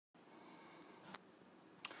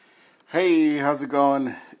Hey, how's it going?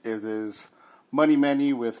 It is Money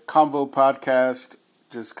Manny with Convo Podcast,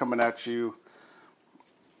 just coming at you.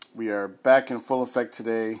 We are back in full effect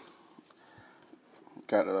today.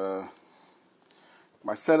 Got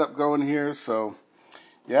my setup going here, so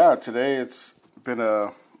yeah, today it's been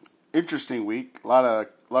a interesting week. A lot of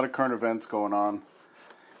current events going on,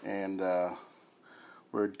 and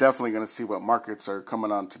we're definitely going to see what markets are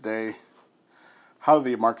coming on today. How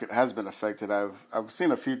the market has been affected. I've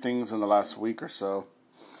seen a few things in the last week or so.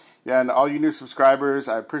 Yeah, and all you new subscribers,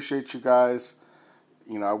 I appreciate you guys.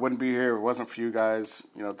 I wouldn't be here if it wasn't for you guys.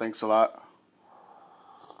 Thanks a lot.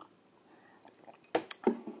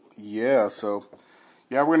 Yeah, so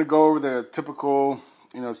we're gonna go over the typical,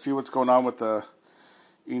 see what's going on with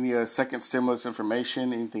any second stimulus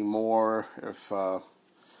information, anything more, if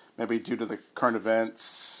maybe due to the current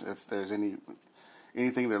events, if there's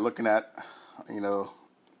anything they're looking at,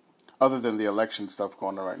 other than the election stuff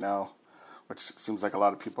going on right now, which seems like a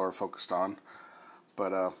lot of people are focused on.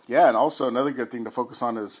 But and also another good thing to focus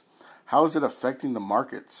on is how is it affecting the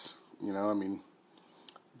markets?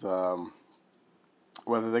 The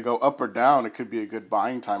whether they go up or down, it could be a good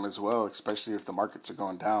buying time as well, especially if the markets are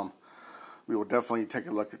going down. We will definitely take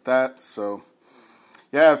a look at that. So,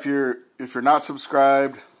 yeah, if you're not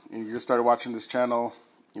subscribed and you just started watching this channel,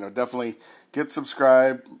 definitely get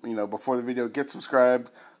subscribed. Before the video, get subscribed.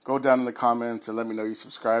 Go down in the comments and let me know you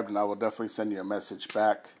subscribed, and I will definitely send you a message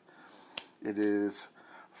back. It is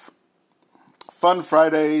Fun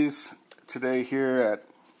Fridays today here at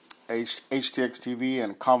HTX TV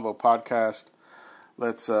and Convo Podcast.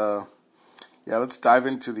 Let's dive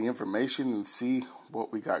into the information and see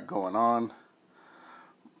what we got going on.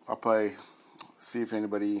 I'll probably see if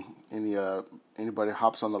anybody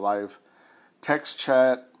hops on the live text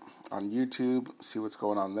chat on YouTube, see what's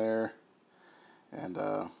going on there. And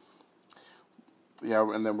and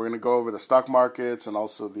then we're going to go over the stock markets and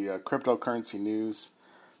also the cryptocurrency news,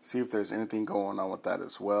 see if there's anything going on with that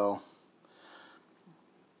as well.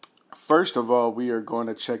 First of all, we are going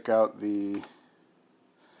to check out the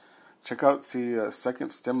second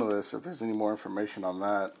stimulus, if there's any more information on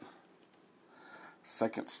that.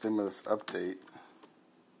 Second stimulus update.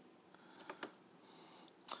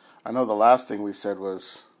 I know the last thing we said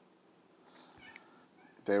was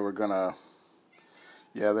they were gonna,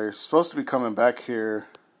 they're supposed to be coming back here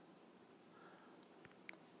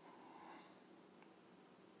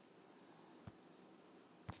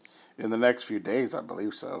in the next few days, I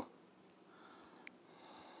believe so.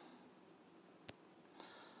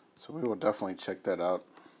 So we will definitely check that out.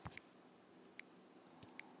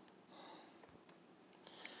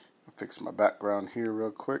 I'll fix my background here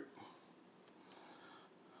real quick.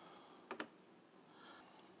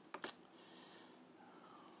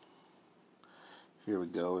 Here we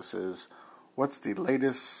go. It says, what's the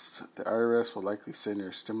latest? The IRS will likely send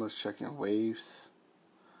your stimulus check in waves.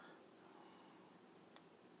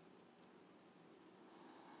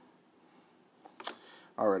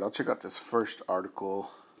 All right, I'll check out this first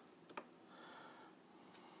article.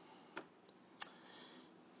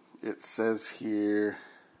 It says here,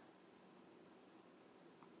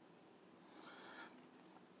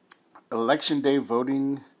 Election day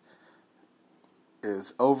voting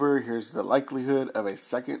is over. Here's the likelihood of a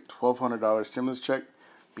second $1,200 stimulus check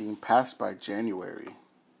being passed by January.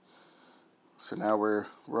 So now we're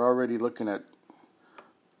already looking at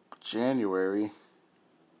January.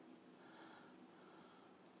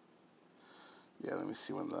 Yeah, let me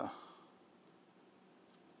see when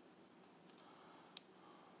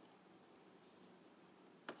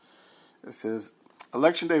it says,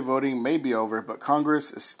 Election day voting may be over, but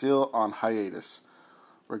Congress is still on hiatus.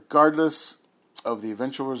 Regardless of the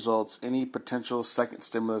eventual results, any potential second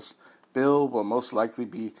stimulus bill will most likely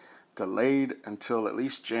be delayed until at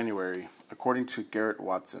least January, according to Garrett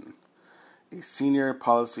Watson, a senior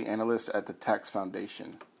policy analyst at the Tax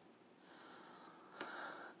Foundation.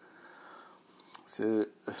 So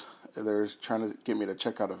they're trying to get me to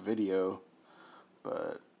check out a video,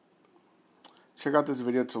 but check out this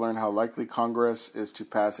video to learn how likely Congress is to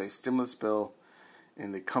pass a stimulus bill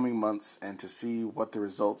in the coming months and to see what the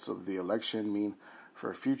results of the election mean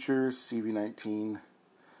for future CV-19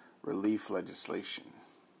 relief legislation.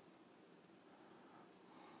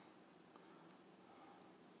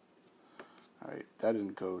 All right, that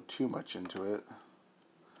didn't go too much into it.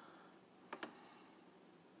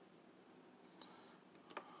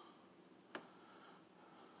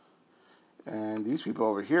 And these people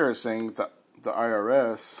over here are saying that the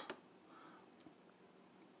IRS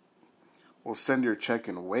will send your check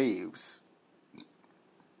in waves.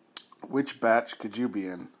 Which batch could you be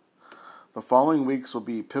in? The following weeks will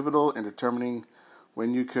be pivotal in determining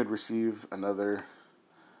when you could receive another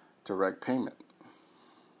direct payment.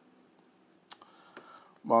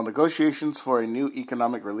 While negotiations for a new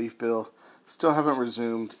economic relief bill still haven't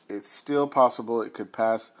resumed, it's still possible it could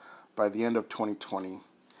pass by the end of 2020.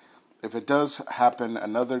 If it does happen,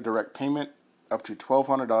 another direct payment up to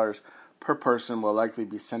 $1,200 per person will likely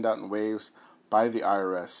be sent out in waves by the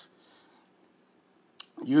IRS.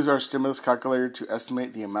 Use our stimulus calculator to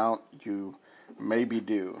estimate the amount you may be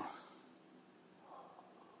due.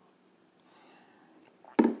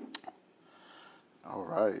 All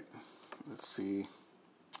right, let's see.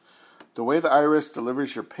 The way the IRS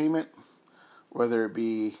delivers your payment, whether it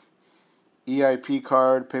be EIP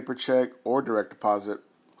card, paper check, or direct deposit,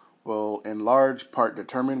 will in large part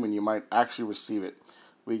determine when you might actually receive it.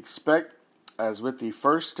 We expect, as with the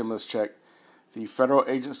first stimulus check, the federal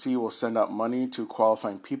agency will send out money to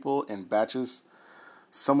qualifying people in batches.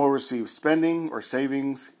 Some will receive spending or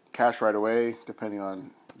savings, cash right away, depending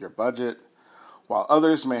on your budget, while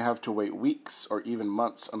others may have to wait weeks or even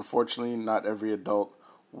months. Unfortunately, not every adult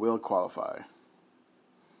will qualify.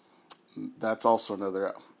 That's also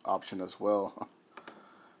another option as well.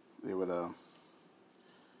 It would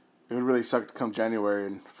really suck to come January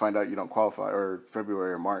and find out you don't qualify, or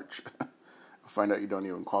February or March, find out you don't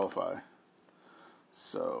even qualify.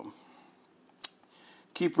 So,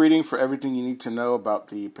 keep reading for everything you need to know about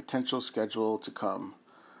the potential schedule to come.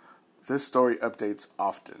 This story updates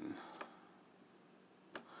often.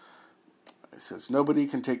 It says, nobody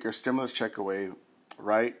can take your stimulus check away,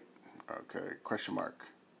 right? Okay, question mark.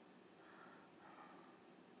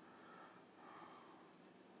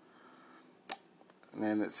 And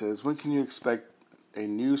then it says, when can you expect a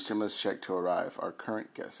new stimulus check to arrive? Our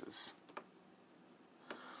current guesses.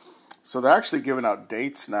 So they're actually giving out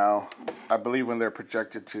dates now, I believe, when they're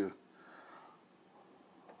projected to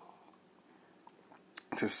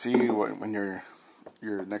see when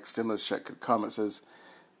your next stimulus check could come. It says,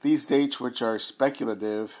 these dates, which are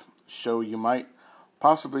speculative, show you might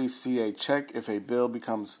possibly see a check if a bill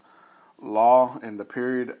becomes law in the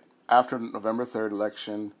period after November 3rd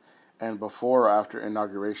election and before or after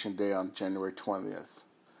Inauguration Day on January 20th,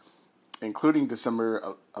 including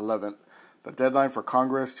December 11th, the deadline for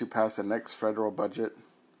Congress to pass the next federal budget.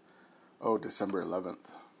 Oh, December 11th.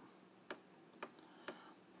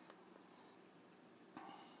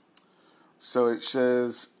 So it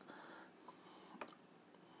says,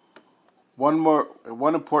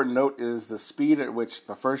 one important note is the speed at which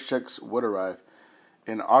the first checks would arrive.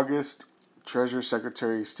 In August, Treasury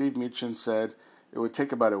Secretary Steve Mnuchin said it would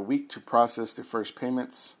take about a week to process the first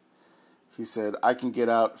payments. He said, I can get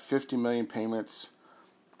out 50 million payments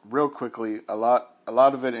real quickly, a lot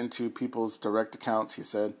of it into people's direct accounts, he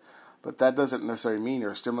said, but that doesn't necessarily mean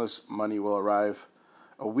your stimulus money will arrive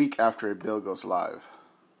a week after a bill goes live.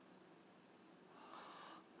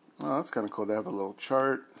 Oh, that's kind of cool. They have a little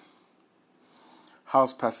chart.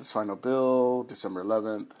 House passes final bill December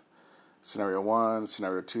 11th. Scenario 1,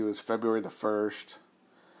 Scenario 2 is February the 1st.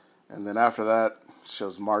 And then after that,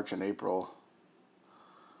 shows March and April.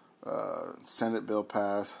 Senate bill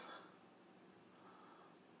passed.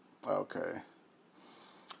 Okay.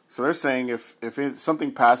 So they're saying if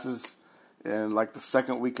something passes in like the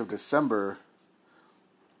second week of December,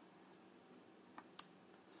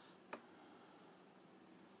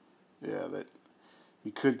 yeah, that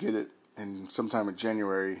you could get it in sometime in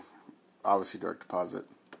January, obviously direct deposit.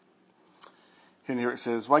 And here it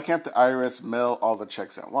says, why can't the IRS mail all the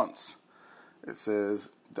checks at once? It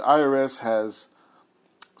says, the IRS has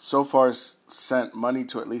so far sent money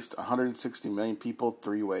to at least 160 million people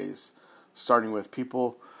 3 ways, starting with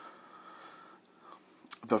people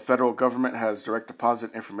the federal government has direct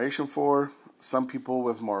deposit information for. Some people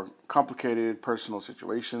with more complicated personal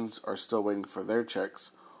situations are still waiting for their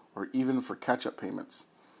checks or even for catch-up payments.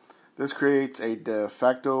 This creates a de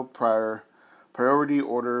facto priority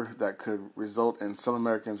order that could result in some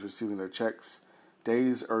Americans receiving their checks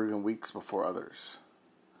days or even weeks before others.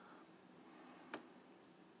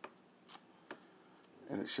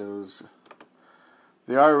 And it shows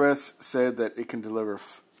the IRS said that it can deliver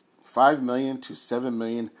 5 million to 7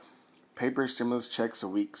 million paper stimulus checks a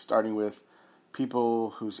week, starting with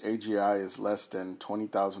people whose AGI is less than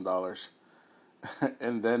 $20,000,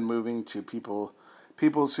 and then moving to people's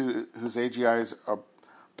whose AGIs are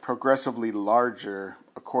progressively larger,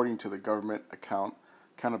 according to the Government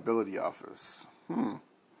Accountability Office.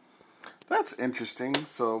 That's interesting.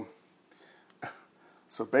 So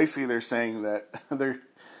basically, they're saying that they're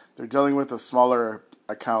dealing with the smaller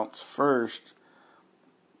accounts first.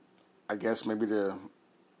 I guess maybe to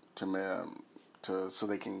so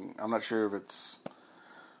they can. I'm not sure if it's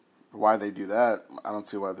why they do that. I don't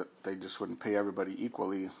see why they just wouldn't pay everybody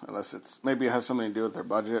equally, unless maybe it has something to do with their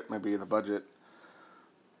budget. Maybe the budget.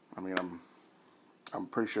 I mean, I'm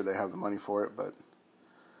pretty sure they have the money for it, but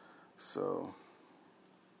so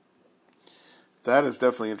that is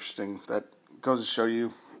definitely interesting. That goes to show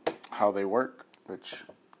you how they work, which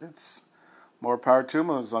it's more power to them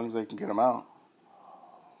as long as they can get them out.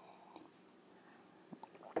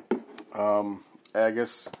 I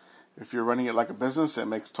guess if you're running it like a business, it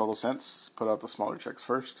makes total sense. Put out the smaller checks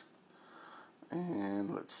first.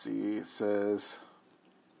 And let's see, it says,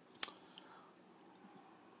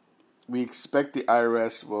 we expect the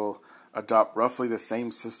IRS will adopt roughly the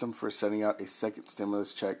same system for sending out a second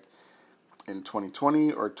stimulus check in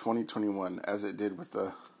 2020 or 2021 as it did with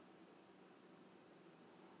the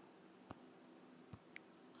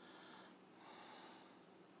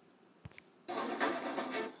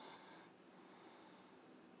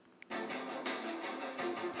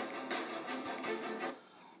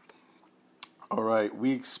All right,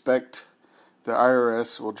 we expect the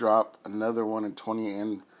IRS will drop another one in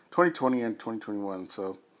 2020 and 2021.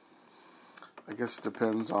 So I guess it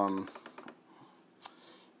depends on.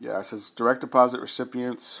 Yeah, it says direct deposit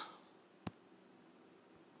recipients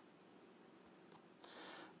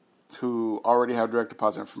who already have direct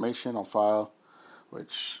deposit information on file,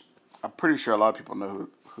 which I'm pretty sure a lot of people know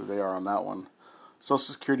who they are on that one.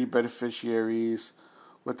 Social Security beneficiaries.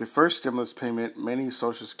 With the first stimulus payment, many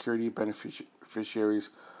Social Security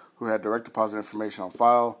beneficiaries who had direct deposit information on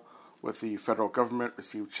file with the federal government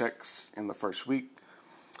received checks in the first week,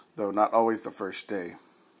 though not always the first day.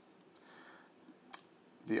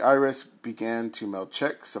 The IRS began to mail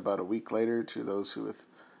checks about a week later to those who with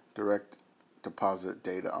direct deposit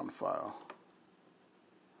data on file.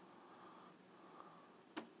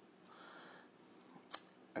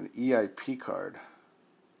 An EIP card.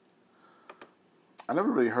 I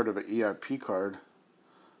never really heard of an EIP card.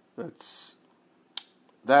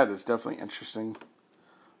 That is definitely interesting.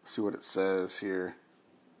 Let's see what it says here.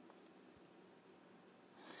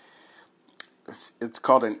 It's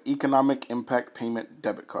called an economic impact payment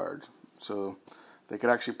debit card. So they could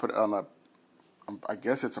actually put it on I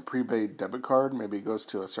guess it's a prepaid debit card. Maybe it goes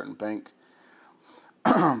to a certain bank.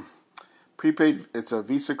 Prepaid, it's a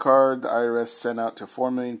Visa card the IRS sent out to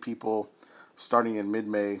 4 million people starting in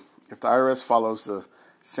mid-May. If the IRS follows the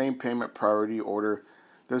same payment priority order,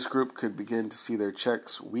 this group could begin to see their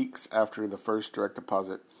checks weeks after the first direct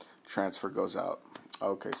deposit transfer goes out.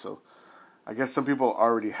 Okay, so I guess some people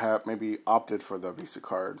already have maybe opted for the Visa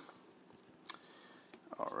card.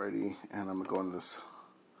 Alrighty, and I'm going to go into this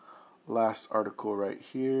last article right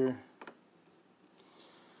here.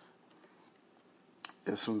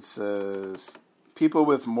 This one says, people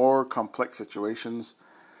with more complex situations.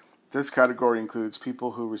 This category includes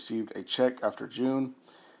people who received a check after June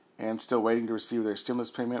and still waiting to receive their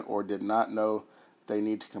stimulus payment or did not know they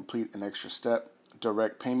need to complete an extra step.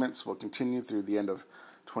 Direct payments will continue through the end of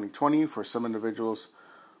 2020 for some individuals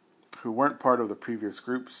who weren't part of the previous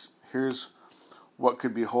groups. Here's what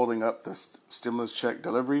could be holding up the stimulus check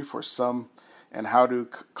delivery for some and how to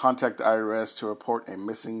contact the IRS to report a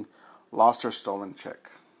missing, lost, or stolen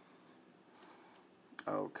check.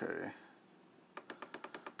 Okay.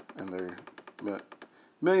 And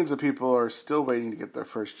millions of people are still waiting to get their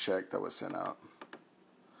first check that was sent out.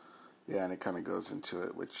 Yeah, and it kind of goes into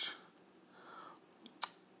it, which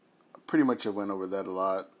pretty much I went over that a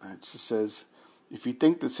lot. It just says, if you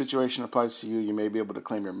think the situation applies to you, you may be able to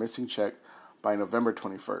claim your missing check by November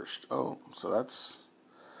 21st. Oh, so that's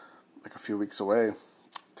like a few weeks away.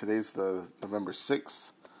 Today's the November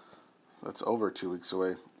 6th. That's over 2 weeks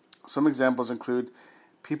away. Some examples include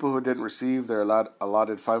people who didn't receive their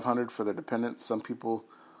allotted $500 for their dependents, some people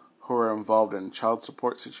who are involved in child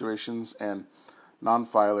support situations, and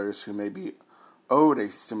non-filers who may be owed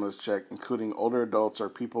a stimulus check, including older adults or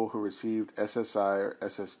people who received SSI or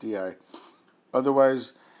SSDI.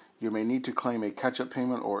 Otherwise, you may need to claim a catch-up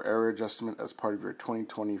payment or error adjustment as part of your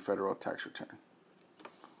 2020 federal tax return.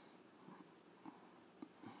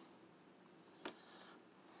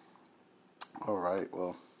 All right,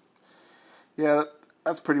 well, yeah,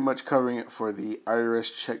 that's pretty much covering it for the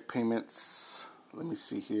IRS check payments. Let me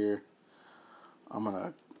see here. I'm going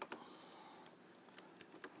to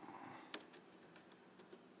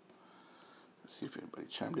see if anybody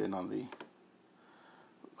chimed in on the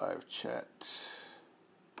live chat.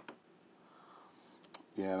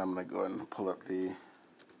 Yeah, and I'm going to go ahead and pull up the...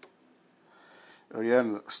 Oh, yeah,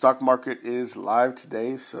 and the stock market is live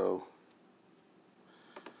today, so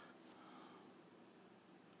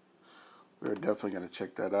we're definitely going to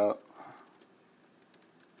check that out.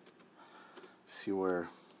 See where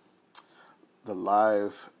the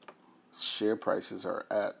live share prices are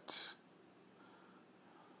at.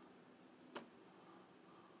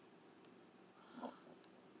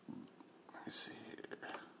 Let me see here.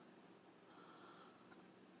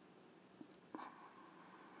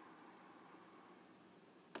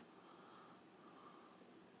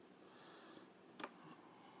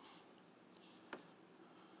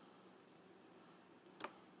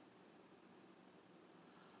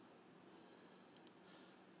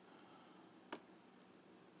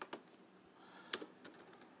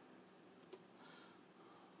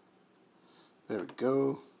 There we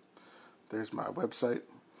go. There's my website.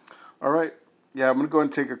 All right. Yeah, I'm going to go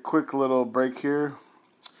and take a quick little break here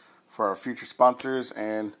for our future sponsors.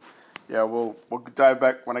 And yeah, we'll dive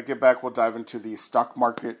back. When I get back, we'll dive into the stock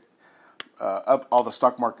market, all the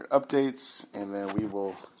stock market updates, and then we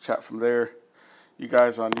will chat from there. You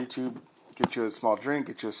guys on YouTube, get you a small drink,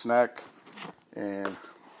 get you a snack, and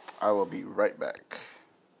I will be right back.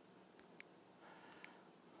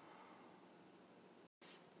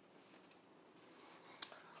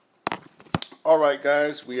 All right,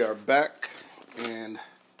 guys, we are back, and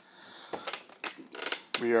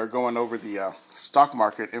we are going over the stock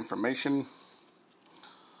market information.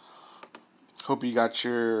 Hope you got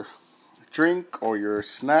your drink or your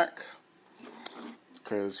snack,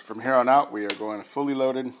 because from here on out, we are going fully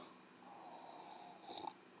loaded.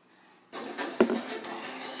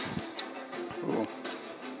 Ooh.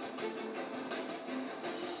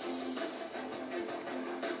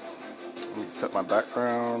 Let me set my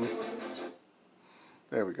background.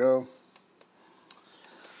 There we go.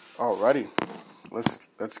 Alrighty,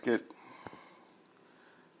 let's get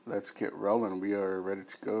rolling. We are ready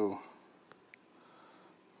to go.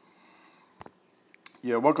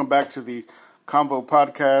 Yeah, welcome back to the Convo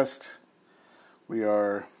Podcast. We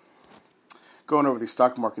are going over the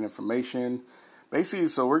stock market information. Basically,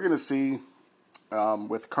 so we're going to see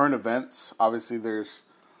with current events, obviously there's,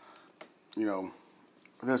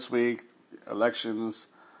 this week, elections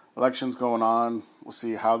going on. We'll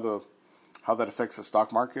see how that affects the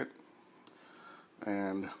stock market.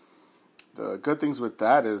 And the good things with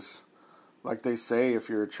that is, like they say, if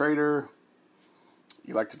you're a trader,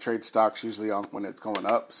 you like to trade stocks usually when it's going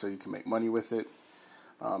up so you can make money with it.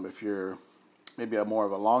 If you're maybe more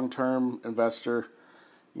of a long-term investor,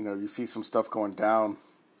 you see some stuff going down.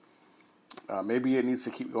 Maybe it needs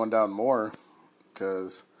to keep going down more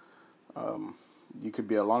because you could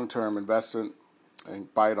be a long-term investment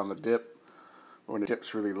and buy it on the dip when the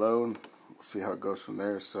dip's really low, and we'll see how it goes from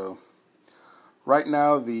there. So right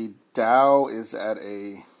now the Dow is at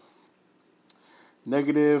a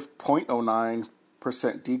negative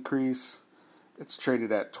 0.09% decrease. It's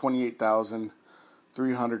traded at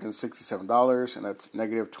 $28,367, and that's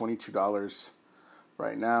negative $22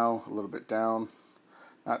 right now. A little bit down,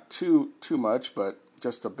 not too much, but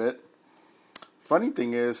just a bit. Funny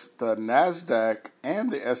thing is, the Nasdaq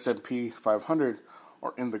and the S&P 500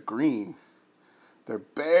 are in the green. They're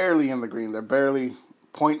barely in the green. They're barely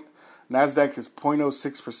Nasdaq is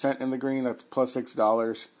 0.06% in the green. That's plus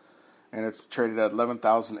 $6, and it's traded at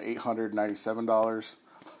 $11,897.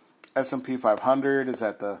 S&P 500 is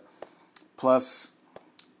at the plus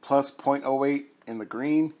 0.08 in the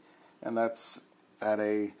green, and that's at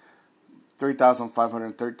a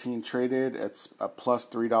 3,513 traded. It's a plus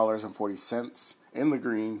 $3.40 in the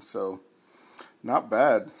green, so not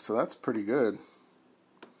bad. So that's pretty good.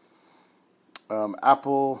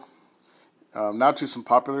 Apple, now to some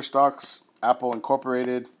popular stocks. Apple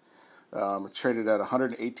Incorporated, traded at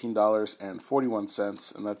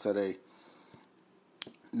 $118.41, and that's at a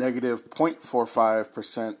negative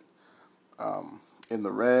 0.45% in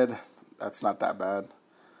the red. That's not that bad.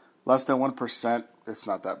 Less than 1%, it's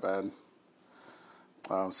not that bad.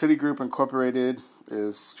 Citigroup Incorporated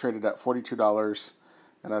is traded at $42,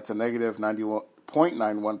 and that's a negative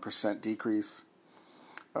 0.91% decrease.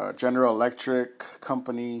 General Electric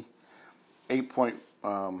Company,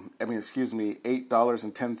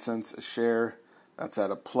 $8.10 a share. That's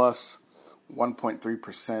at a plus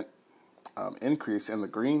 1.3% increase in the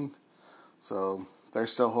green. So they're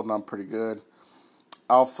still holding on pretty good.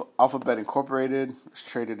 Alphabet Incorporated is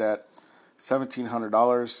traded at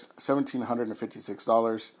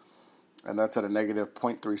 $1,756, and that's at a negative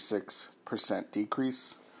 0.36%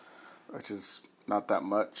 decrease, which is not that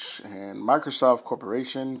much. And Microsoft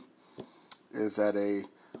Corporation is traded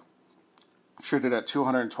at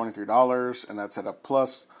 $223, and that's at a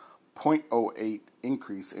plus 0.08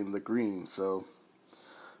 increase in the green. So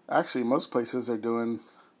actually, most places are doing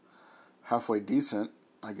halfway decent.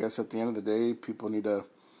 I guess at the end of the day, people need to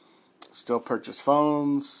still purchase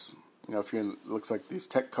phones. If you're looks like these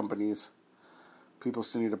tech companies, people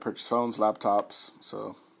still need to purchase phones, laptops.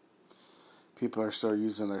 So People are still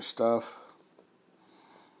using their stuff.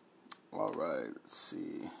 All right, let's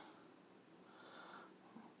see.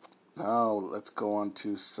 Now let's go on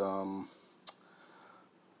to some.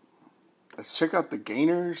 Let's check out the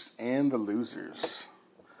gainers and the losers.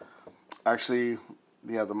 Actually,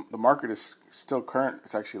 yeah, the market is still current.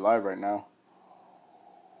 It's actually live right now.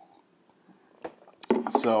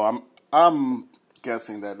 So I'm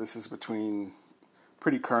guessing that this is between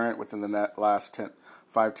pretty current within the last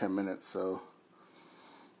 5-10 minutes. So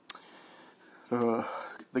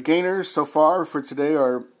the gainers so far for today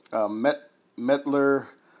are Mettler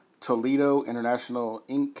Toledo International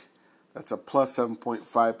Inc. That's a plus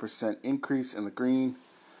 7.5% increase in the green.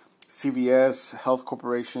 CVS Health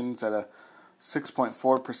Corporation's at a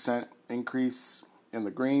 6.4% increase in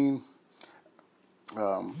the green.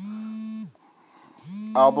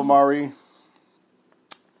 Albemarle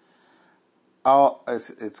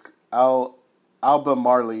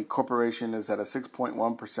Albemarle Corporation is at a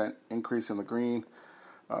 6.1% increase in the green.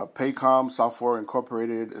 Paycom Software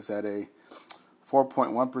Incorporated is at a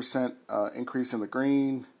 4.1% increase in the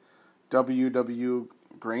green. WW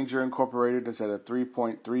Granger Incorporated is at a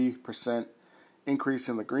 3.3% increase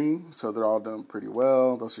in the green. So they're all doing pretty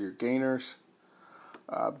well. Those are your gainers.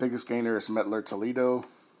 Biggest gainer is Mettler Toledo.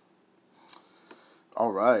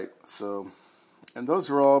 All right. So, and those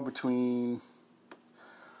are all between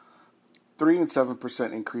 3 and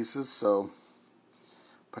 7% increases. So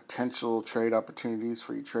potential trade opportunities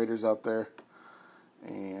for you traders out there.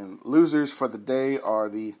 And losers for the day are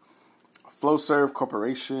the Flowserve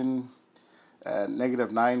Corporation at negative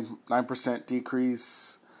 9%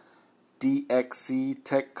 decrease. DXC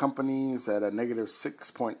Tech Companies at a negative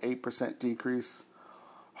 6.8% decrease.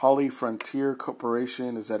 Holly Frontier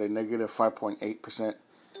Corporation is at a negative 5.8%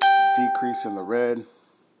 decrease in the red.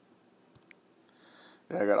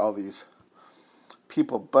 Yeah, I got all these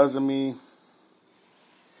people buzzing me.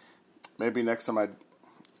 Maybe next time I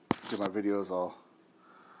do my videos,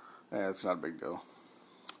 it's not a big deal.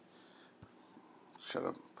 Should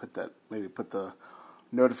have put the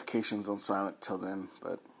notifications on silent till then,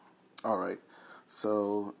 but alright.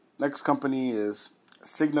 So next company is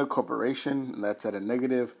Cigna Corporation, and that's at a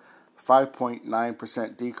negative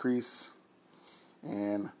 5.9% decrease.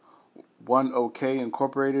 And One OK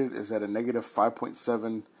Incorporated is at a negative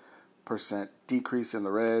 5.7% decrease in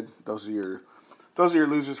the red. Those are your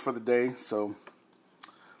losers for the day. So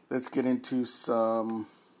let's get into some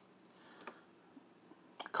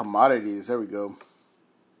commodities. There we go.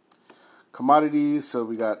 Commodities. So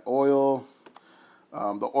we got oil.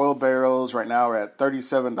 The oil barrels right now are at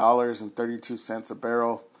 $37.32 a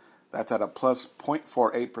barrel. That's at a plus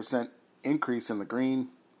 0.48% increase in the green.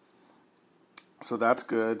 So that's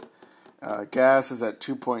good. Gas is at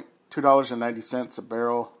 $2.90 a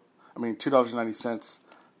barrel. $2.90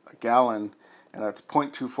 a gallon, and that's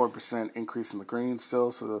 0.24% increase in the green still.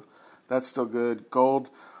 So that's still good. Gold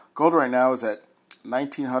right now is at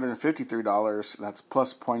 $1,953. And that's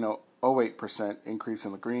plus 0.08% increase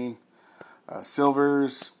in the green.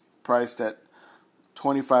 Silver's priced at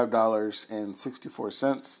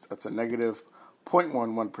 $25.64. That's a negative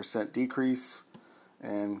 0.11% decrease.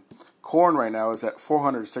 And corn right now is at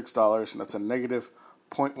 $406, and that's a negative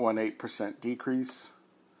 0.18% decrease.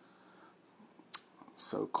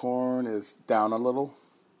 So corn is down a little.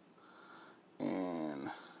 And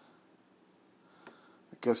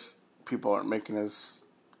I guess people aren't making as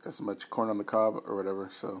much corn on the cob or whatever.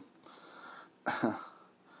 So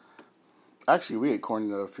actually, we ate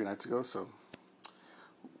corn a few nights ago, so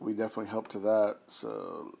we definitely helped to that.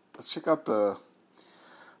 So let's check out the.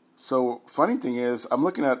 So funny thing is, I'm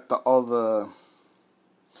looking at Well,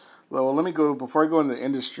 let me go before I go into the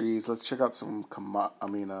industries. Let's check out some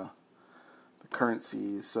the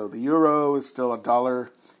currencies. So the euro is still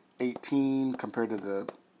 $1.18 compared to the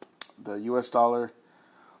U.S. dollar.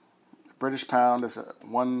 The British pound is at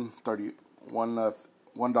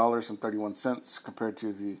 $1.31 compared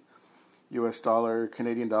to the U.S. dollar.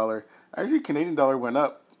 Canadian dollar. Actually, Canadian dollar went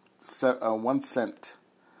up 1 cent,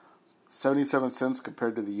 77 cents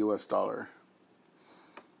compared to the U.S. dollar.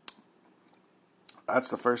 That's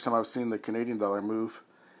the first time I've seen the Canadian dollar move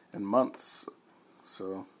in months.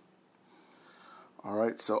 So, all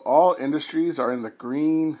right. So all industries are in the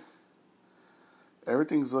green.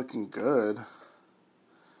 Everything's looking good.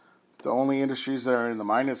 The only industries that are in the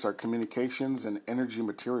minus are communications and energy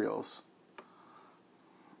materials.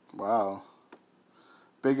 Wow.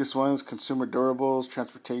 Biggest ones: consumer durables,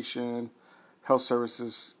 transportation, health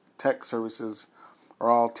services, tech services are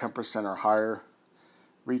all 10% or higher.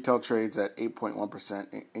 Retail trades at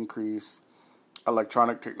 8.1% increase.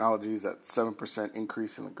 Electronic technologies at 7%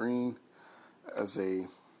 increase in the green as a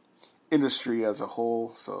industry as a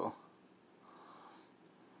whole. So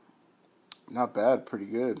not bad, pretty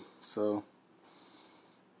good. So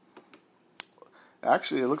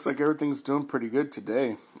actually, it looks like everything's doing pretty good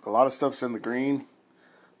today. A lot of stuff's in the green.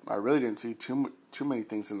 I really didn't see too many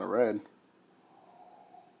things in the red,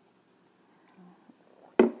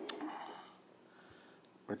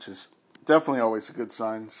 which is definitely always a good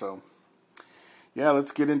sign. So yeah,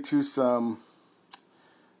 let's get into some.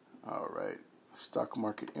 All right, stock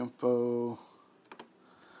market info.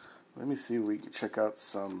 Let me see if we can check out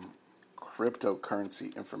some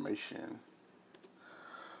cryptocurrency information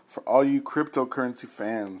for all you cryptocurrency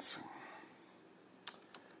fans.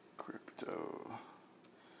 Crypto.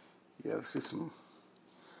 Yeah, let's do some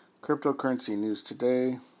cryptocurrency news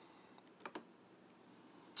today.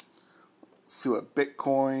 Let's see what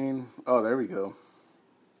Bitcoin. Oh, there we go.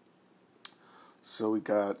 So we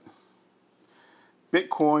got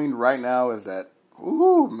Bitcoin right now is at,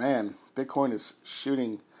 ooh, man, Bitcoin is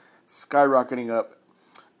skyrocketing up.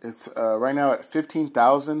 It's right now at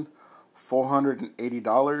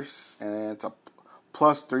 $15,480, and it's a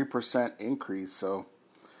plus 3% increase. So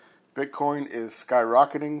Bitcoin is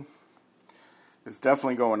skyrocketing. It's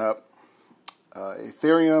definitely going up.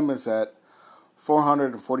 Ethereum is at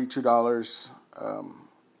 $442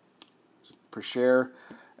 per share.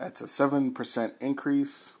 That's a 7%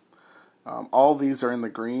 increase. All these are in the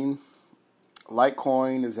green.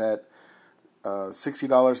 Litecoin is at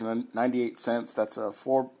 $60.98. That's a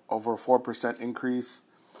over 4% increase.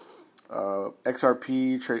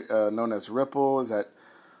 XRP, known as Ripple, is at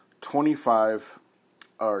 25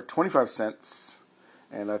 cents,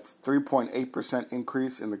 and that's 3.8%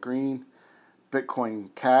 increase in the green.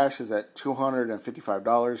 Bitcoin Cash is at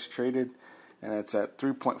 $255 traded, and it's at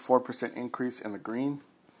 3.4% increase in the green.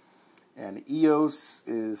 And EOS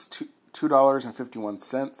is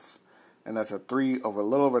 $2.51, and that's a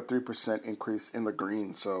little over 3% increase in the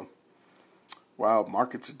green. So, wow,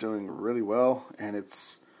 markets are doing really well, and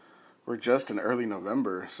we're just in early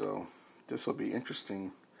November, so this will be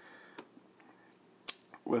interesting.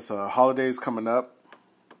 With holidays coming up,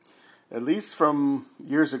 at least from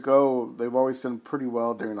years ago, they've always done pretty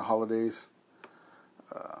well during the holidays.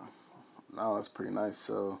 Now that's pretty nice.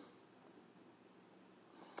 So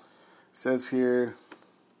it says here,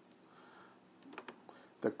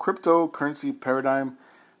 the cryptocurrency paradigm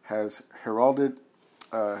has heralded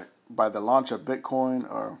by the launch of Bitcoin,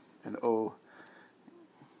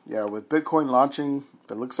 with Bitcoin launching,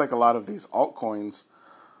 it looks like a lot of these altcoins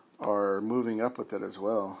are moving up with it as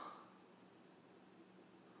well.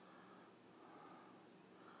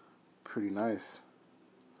 Pretty nice.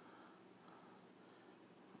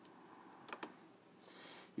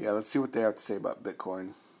 Yeah, let's see what they have to say about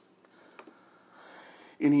Bitcoin.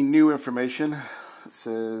 Any new information? It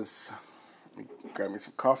says, grab me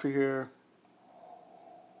some coffee here.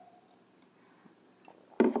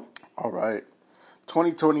 All right.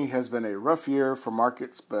 2020 has been a rough year for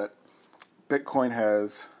markets, but Bitcoin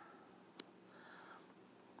has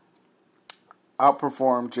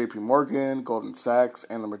outperformed JP Morgan, Goldman Sachs,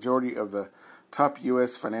 and the majority of the top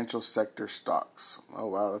U.S. financial sector stocks. Oh,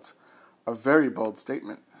 wow, that's a very bold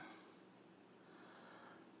statement.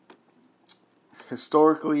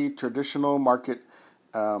 Historically, traditional market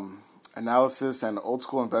analysis and old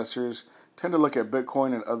school investors tend to look at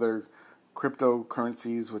Bitcoin and other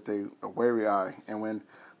cryptocurrencies with a wary eye. And when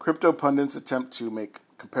crypto pundits attempt to make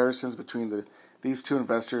comparisons between these two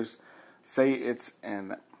investors, say it's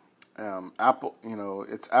an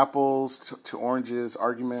it's apples to oranges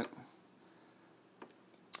argument.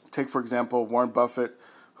 Take, for example, Warren Buffett,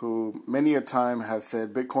 who many a time has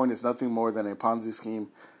said Bitcoin is nothing more than a Ponzi scheme,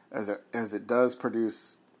 as it does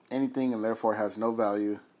produce anything and therefore has no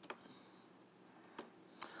value.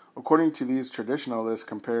 According to these traditionalists,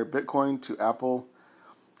 compare Bitcoin to Apple,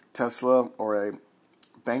 Tesla, or a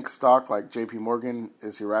bank stock like JP Morgan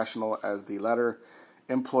is irrational, as the latter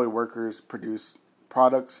employ workers, produce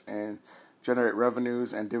products, and generate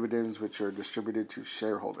revenues and dividends which are distributed to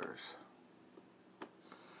shareholders.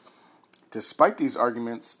 Despite these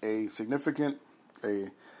arguments, a significant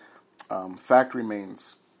fact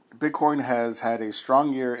remains. Bitcoin has had a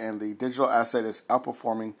strong year, and the digital asset is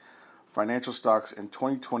outperforming financial stocks in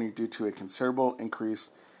 2020 due to a considerable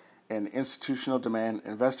increase in institutional demand.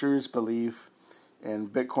 Investors believe in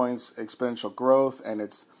Bitcoin's exponential growth and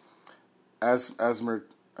its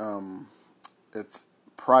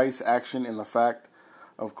price action in the fact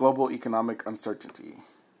of global economic uncertainty.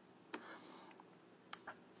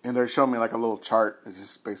 And they're showing me like a little chart. It's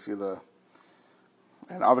just basically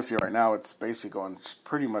and obviously right now it's basically going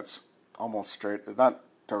pretty much almost straight. It's not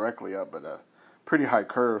directly up, but a pretty high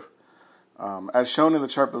curve. As shown in the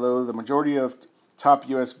chart below, the majority of top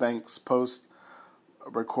U.S. banks post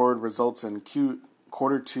record results in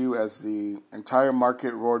quarter two as the entire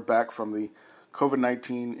market roared back from the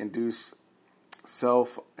COVID-19 induced sell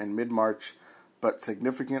in mid-March, but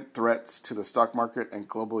significant threats to the stock market and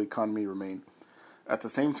global economy remain. At the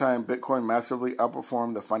same time, Bitcoin massively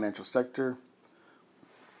outperformed the financial sector,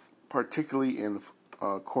 particularly in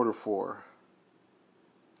quarter four.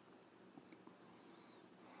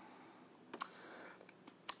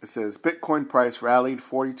 It says Bitcoin price rallied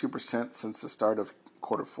 42% since the start of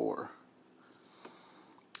quarter four.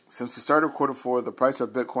 Since the start of quarter four, the price of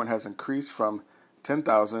Bitcoin has increased from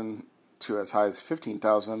 10,000 to as high as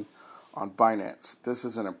 15,000 on Binance. This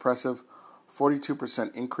is an impressive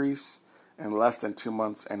 42% increase in less than 2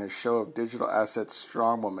 months and a show of digital assets'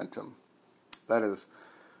 strong momentum. That is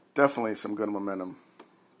definitely some good momentum.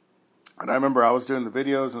 And I remember I was doing the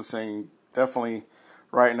videos and saying definitely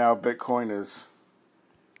right now Bitcoin is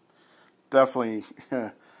definitely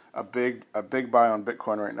a big buy on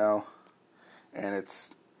Bitcoin right now. And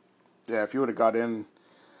it's, yeah, if you would have got in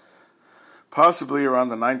possibly around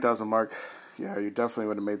the 9,000 mark, yeah, you definitely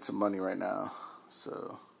would have made some money right now.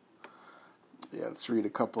 So, yeah, let's read a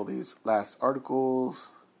couple of these last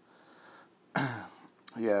articles.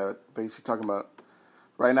 Yeah, basically talking about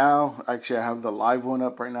right now, actually I have the live one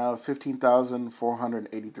up right now,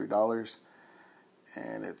 $15,483.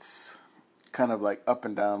 And it's kind of like up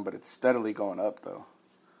and down, but it's steadily going up though.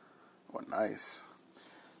 What nice.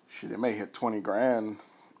 Shoot, it may hit 20 grand.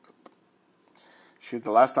 Shoot,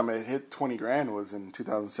 the last time it hit 20 grand was in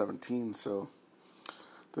 2017. So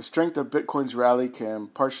the strength of Bitcoin's rally can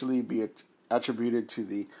partially be attributed to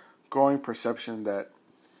the growing perception that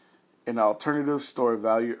an alternative store of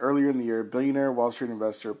value. Earlier in the year, billionaire Wall Street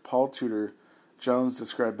investor Paul Tudor Jones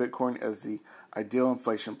described Bitcoin as the ideal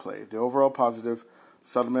inflation play. The overall positive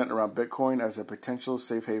sentiment around Bitcoin as a potential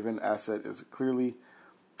safe haven asset is clearly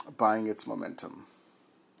buying its momentum.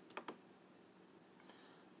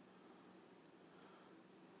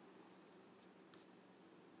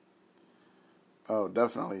 Oh,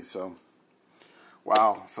 definitely. So,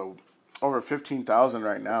 wow. So, over 15,000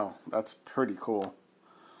 right now. That's pretty cool.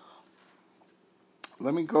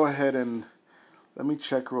 Let me go ahead and let me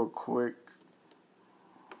check real quick.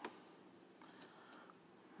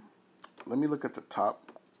 Let me look at the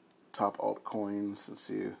top altcoins and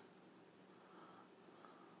see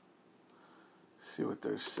what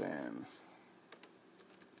they're saying.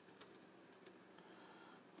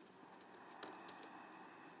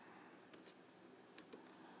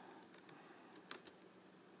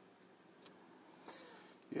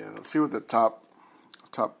 Yeah, let's see what the top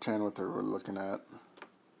 10 what they're looking at.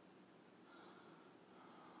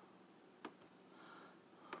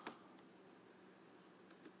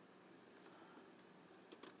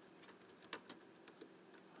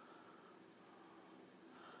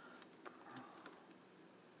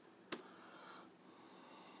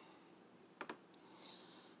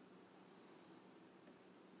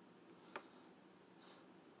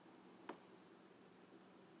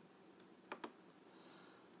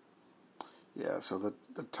 Yeah, so the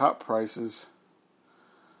top prices.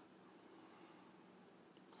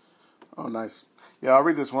 Oh, nice. Yeah, I'll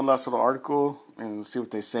read this one last little article and see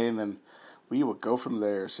what they say, and then we will go from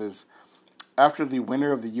there. It says, after the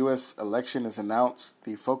winner of the U.S. election is announced,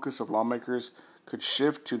 the focus of lawmakers could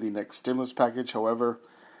shift to the next stimulus package. However,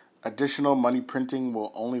 additional money printing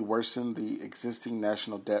will only worsen the existing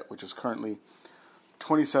national debt, which is currently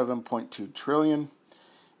 $27.2 trillion.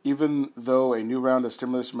 Even though a new round of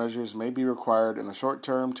stimulus measures may be required in the short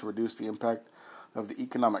term to reduce the impact of the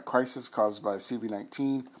economic crisis caused by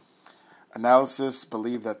CV-19, analysts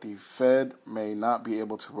believe that the Fed may not be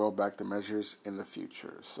able to roll back the measures in the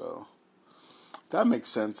future. So that makes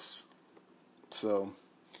sense. So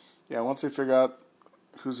yeah, once they figure out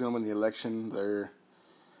who's going to win the election, they're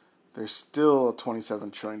still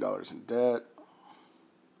 $27 trillion in debt.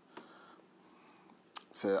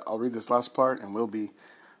 So I'll read this last part and we'll be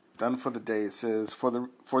done for the day. It says, for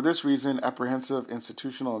this reason, apprehensive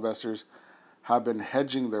institutional investors have been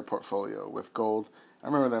hedging their portfolio with gold. I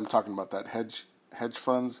remember them talking about that, hedge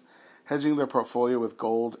funds hedging their portfolio with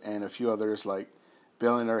gold and a few others like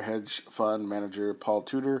billionaire hedge fund manager Paul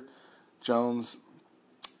Tudor Jones.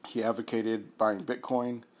 He advocated buying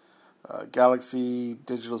Bitcoin. Galaxy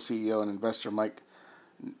Digital CEO and investor Mike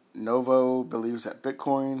Novo believes that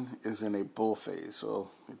Bitcoin is in a bull phase.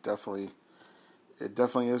 So it definitely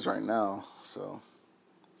is right now. So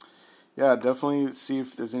yeah, definitely see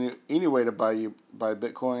if there's any way to buy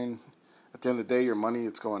Bitcoin. At the end of the day, your money,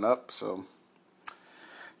 it's going up. So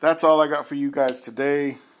that's all I got for you guys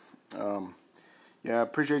today. Yeah,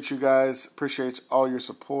 appreciate you guys. Appreciate all your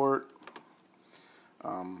support.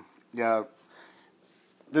 Yeah,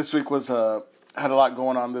 this week was had a lot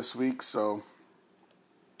going on this week, so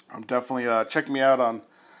I'm definitely check me out on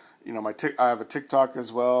my I have a TikTok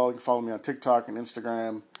as well. You can follow me on TikTok and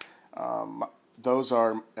Instagram. Um, those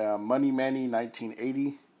are Money Manny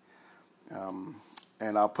 1980,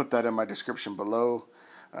 and I'll put that in my description below.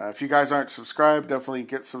 If you guys aren't subscribed, definitely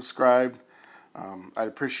get subscribed. I'd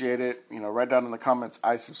appreciate it. Write down in the comments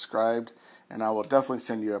I subscribed, and I will definitely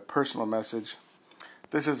send you a personal message.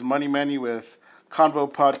 This is Money Manny with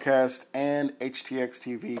Convo Podcast and HTX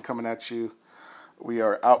TV coming at you. We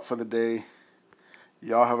are out for the day.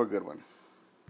 Y'all have a good one.